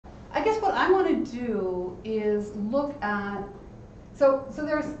I guess what I want to do is look at, so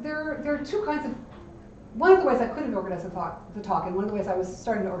there are two kinds of, one of the ways I couldn't organize the talk, and one of the ways I was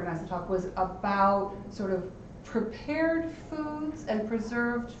starting to organize the talk was about sort of prepared foods and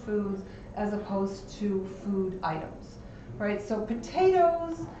preserved foods as opposed to food items, right? So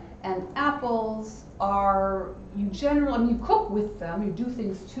potatoes and apples are, you generally, I mean, you cook with them, you do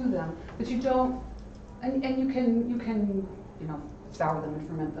things to them, but you don't, and you can, you know, sour them and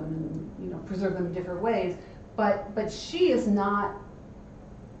ferment them and, you know, preserve them in different ways, but she is not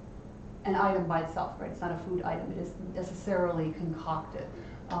an item by itself, right? It's not a food item, it isn't necessarily concocted.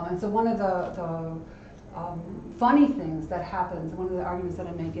 And so one of the funny things that happens, one of the arguments that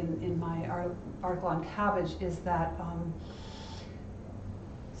I make in my article on cabbage is that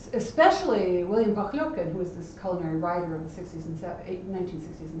especially William Pachliukin, who was this culinary writer of the 60s and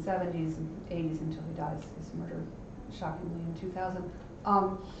 1960s and 70s and 80s until he dies, his murder shockingly in 2000,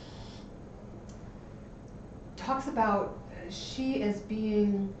 talks about she as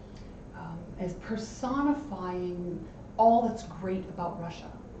being, as personifying all that's great about Russia,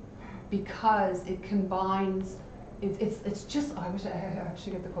 because it combines, it's just, I wish I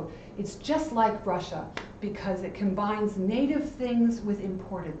actually get the quote, it's just like Russia because it combines native things with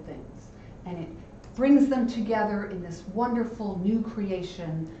imported things, and it brings them together in this wonderful new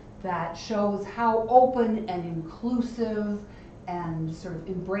creation that shows how open and inclusive and sort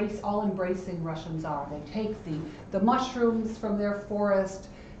of all-embracing Russians are. They take the mushrooms from their forest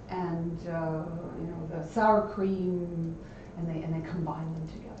and you know, the sour cream, and they combine them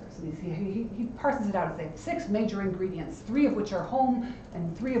together. So he parses it out as they have 6 major ingredients, 3 of which are home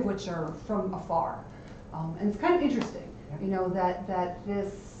and 3 of which are from afar. And it's kind of interesting, you know, that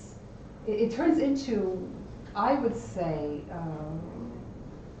this, it turns into, I would say,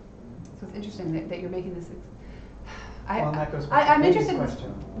 so it's interesting that you're making this. I'm interested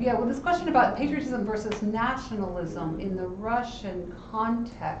in, yeah, well, this question about patriotism versus nationalism in the Russian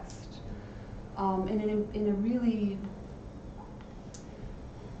context, in a really,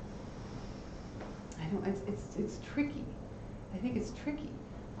 I don't, it's tricky. I think it's tricky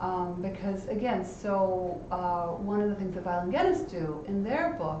because again, so one of the things that Vyazemsky do in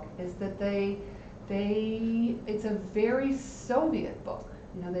their book is that it's a very Soviet book.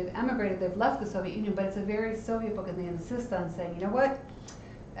 You know, they've emigrated, they've left the Soviet Union, but it's a very Soviet book, and they insist on saying, you know what,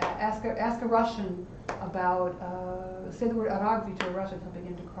 ask a Russian about, say the word A.R.J to a Russian, he'll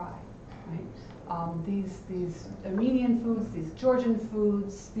begin to cry, right? These Armenian foods, these Georgian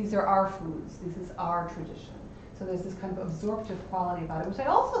foods, these are our foods, this is our tradition. So there's this kind of absorptive quality about it, which I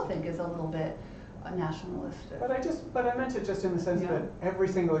also think is a little bit nationalistic. But I meant it just in the sense that every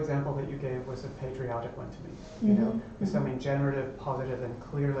single example that you gave was a patriotic one to me. You know, with something generative, positive, and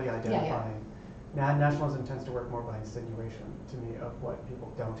clearly identifying. Nationalism tends to work more by insinuation to me of what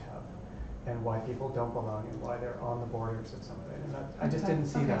people don't have, and why people don't belong, and why they're on the borders of something. And I just didn't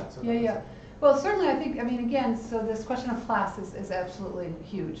see that. So Well, certainly, I think. I mean, again, so this question of class is absolutely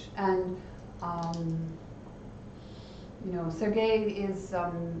huge, and you know, Sergei is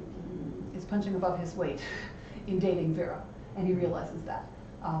punching above his weight in dating Vera, and he realizes that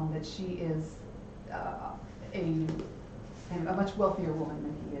she is a much wealthier woman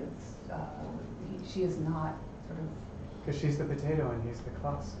than he is. She is not sort of, because she's the potato and he's the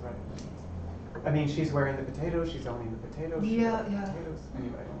Kvas, right? I mean, she's wearing the potatoes, she's owning the potatoes. Potatoes.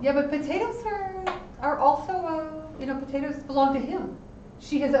 Anyway. Yeah, but potatoes are also you know, potatoes belong to him.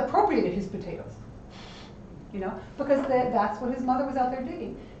 She has appropriated his potatoes. You know, because that's what his mother was out there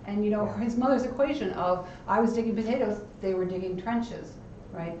digging. And you know, his mother's equation of, I was digging potatoes, they were digging trenches,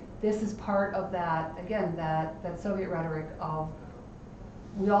 right? This is part of that, again, that Soviet rhetoric of,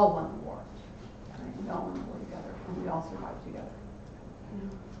 we all won the war, right? We all won the war together, and we all survived together.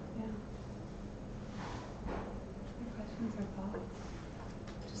 Yeah. Any questions or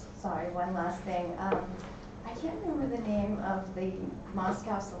thoughts? Sorry, one last thing. I can't remember the name of the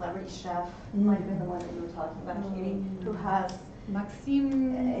Moscow celebrity chef, might have been the one that you were talking about, Katie, who has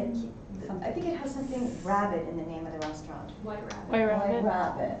Maxime. I think it has something rabbit in the name of the restaurant. White Rabbit. White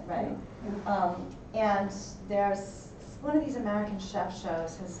Rabbit, right. And there's one of these American chef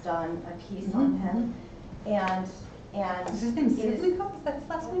shows has done a piece on him, and is his name Sivnikov? Is that his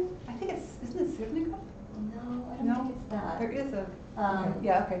last name? I think isn't it Sivnikov? No, I don't think it's that. There is a.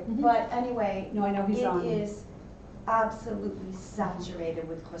 Okay. But anyway, no, I know he's on. It is absolutely saturated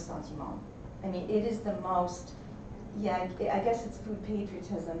with ressentiment. I mean, it is the most. Yeah, I guess it's food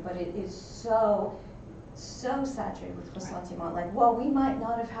patriotism, but it is so saturated with ressentiment. Like, well, we might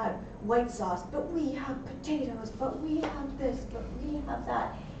not have had white sauce, but we have potatoes, but we have this, but we have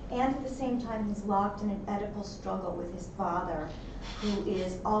that. And at the same time, he's locked in an Oedipal struggle with his father who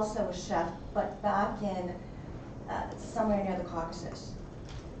is also a chef, but back in somewhere near the Caucasus.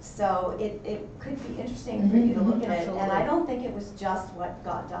 So it could be interesting for you to look at it. Absolutely. And I don't think it was just what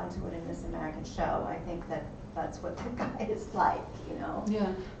got done to it in this American show. I think that that's what the guy is like, you know. Yeah.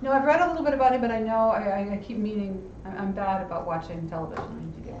 No, I've read a little bit about him, but I know I keep meaning, I'm bad about watching television. I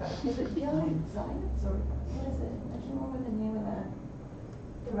need to get better. Is it Zionist or what is it? I can't remember the name of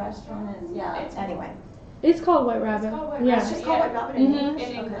the restaurant is. Yeah. Anyway. It's called White Rabbit. It's called White Yeah. It's just called White Rabbit in Mhm. English.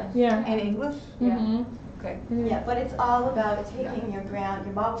 In English. Okay. Yeah. In English? Mhm. Okay. Yeah, but it's all about taking your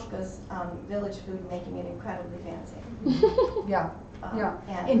babushka's village food and making it incredibly fancy. Yeah. Yeah.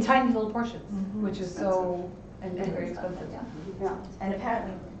 And, In tiny little portions, Mhm. which is so, and very expensive. Yeah. Yeah. And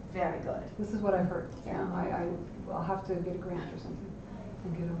apparently very good. This is what I've heard. Yeah. I'll have to get a grant or something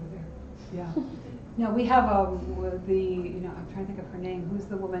and get over there. Yeah. No, we have I'm trying to think of her name. Who's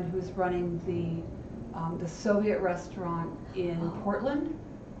the woman who's running the Soviet restaurant in Portland?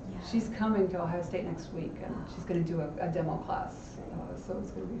 Yeah. She's coming to Ohio State next week, and she's going to do a demo class. So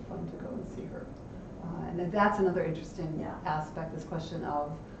it's going to be fun to go and see her. And that's another interesting Yeah. aspect. This question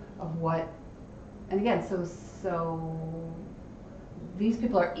of what, and again, so these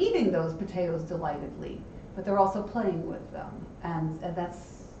people are eating those potatoes delightedly, but they're also playing with them, and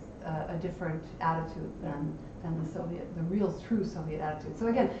that's a different attitude than the real true Soviet attitude. So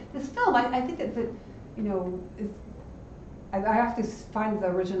again, this film, I think that you know, I have to find the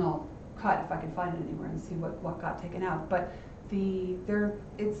original cut if I can find it anywhere and see what got taken out. But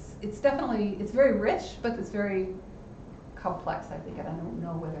it's definitely, it's very rich, but it's very complex, I think, and I don't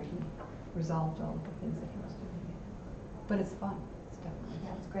know whether he resolved all of the things that he was doing. But it's fun. It's definitely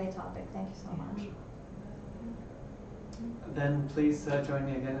Yeah, it's a great topic. Thank you so much. Then please join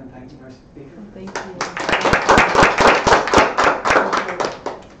me again in thanking our speaker. Thank you.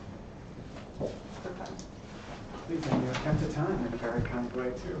 Please, and you kept the time in a very kind way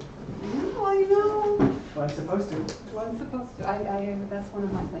too. Oh, I know. Well, I'm supposed to. Well, I'm supposed to. That's one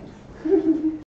of my things.